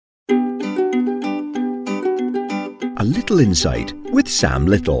A Little Insight with Sam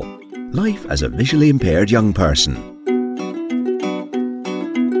Little. Life as a visually impaired young person.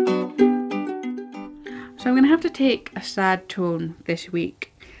 So I'm going to have to take a sad tone this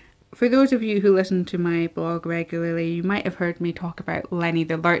week. For those of you who listen to my blog regularly, you might have heard me talk about Lenny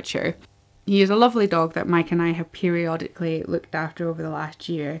the Lurcher. He is a lovely dog that Mike and I have periodically looked after over the last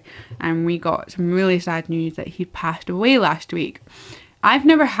year, and we got some really sad news that he passed away last week. I've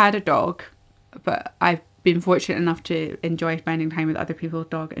never had a dog, but I've been fortunate enough to enjoy spending time with other people's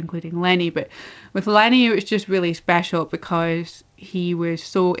dog, including Lenny. But with Lenny, it was just really special because he was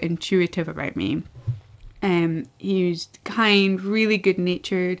so intuitive about me. He was kind, really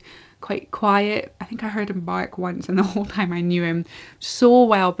good-natured, quite quiet. I think I heard him bark once, and the whole time I knew him. So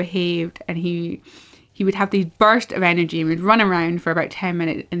well behaved, and he would have these bursts of energy and would run around for about 10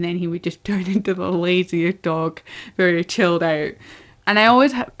 minutes, and then he would just turn into the laziest dog, very chilled out. And I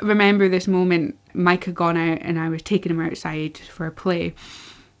always remember this moment. Mike had gone out and I was taking him outside for a play.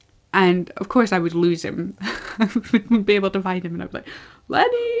 And of course I would lose him. I wouldn't be able to find him. And I'd be like,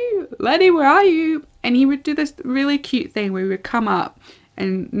 Lenny, where are you? And he would do this really cute thing where he would come up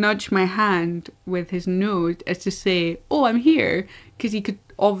and nudge my hand with his nose as to say, oh, I'm here. Because he could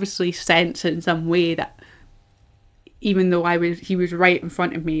obviously sense in some way that even though he was right in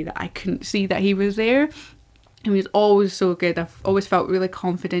front of me, that I couldn't see that he was there. He was always so good. I've always felt really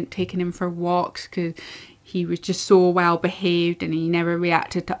confident taking him for walks because he was just so well behaved and he never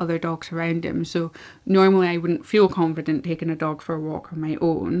reacted to other dogs around him. So normally I wouldn't feel confident taking a dog for a walk on my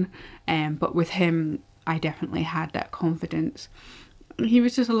own. But with him, I definitely had that confidence. He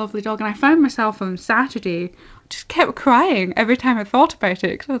was just a lovely dog. And I found myself on Saturday, just kept crying every time I thought about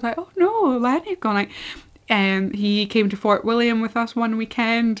it. Because I was like, oh no, Lenny's gone. He came to Fort William with us one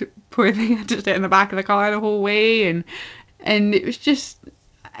weekend. Poor thing, I had to sit in the back of the car the whole way, and it was just,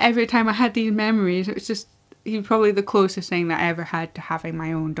 every time I had these memories, it was just, he was probably the closest thing that I ever had to having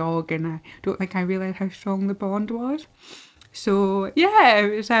my own dog, and I don't think I realised how strong the bond was. So yeah,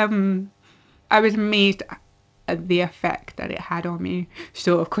 it was, I was amazed at the effect that it had on me.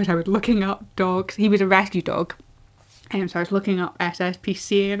 So of course I was looking up dogs. He was a rescue dog. So I was looking up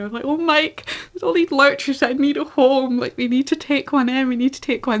SSPCA and I was like, oh Mike, there's all these lurchers that need a home, like we need to take one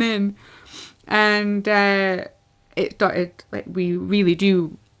in, And it started, like, we really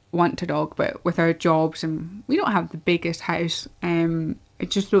do want a dog, but with our jobs and we don't have the biggest house, I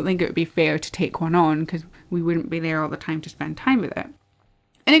just don't think it would be fair to take one on because we wouldn't be there all the time to spend time with it.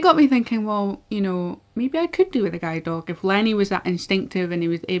 And it got me thinking, well, you know, maybe I could do with a guide dog. If Lenny was that instinctive and he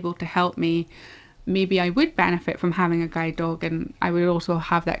was able to help me, maybe I would benefit from having a guide dog, and I would also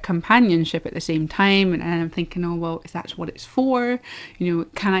have that companionship at the same time. And I'm thinking, oh, well, if that's what it's for, you know,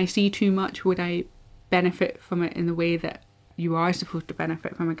 can I see too much? Would I benefit from it in the way that you are supposed to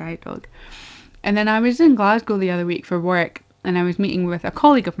benefit from a guide dog? And then I was in Glasgow the other week for work, and I was meeting with a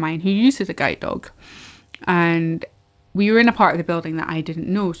colleague of mine who uses a guide dog. And we were in a part of the building that I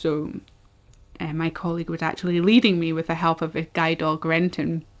didn't know, so my colleague was actually leading me with the help of a guide dog,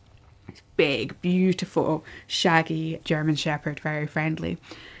 Renton. Big, beautiful, shaggy German Shepherd, very friendly.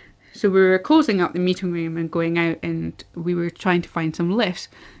 So we were closing up the meeting room and going out, and we were trying to find some lifts.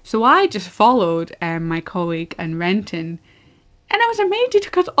 So I just followed my colleague and Renton, and I was amazed he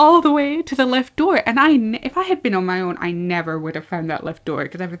took us all the way to the lift door. And if I had been on my own, I never would have found that lift door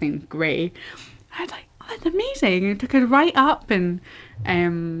because everything's grey. I was like, oh, that's amazing. And it took us right up and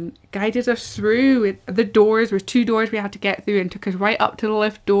guided us through. The doors were 2 doors we had to get through and took us right up to the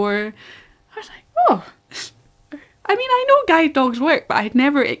lift door. I was like, oh, I mean, I know guide dogs work, but I'd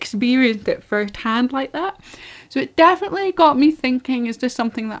never experienced it firsthand like that. So it definitely got me thinking, is this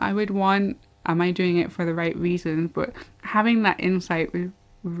something that I would want? Am I doing it for the right reasons? But having that insight was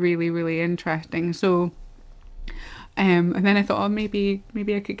really, really interesting. So and then I thought, oh, maybe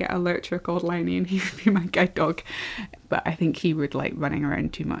I could get a lurcher called Lenny and he would be my guide dog. But I think he would like running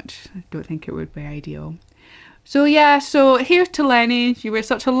around too much. I don't think it would be ideal. So yeah, so here's to Lenny. You were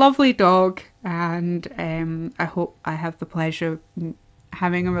such a lovely dog, and I hope I have the pleasure of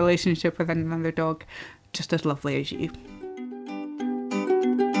having a relationship with another dog just as lovely as you.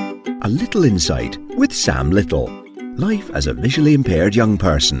 A Little Insight with Sam Little. Life as a visually impaired young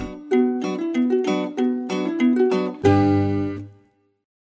person.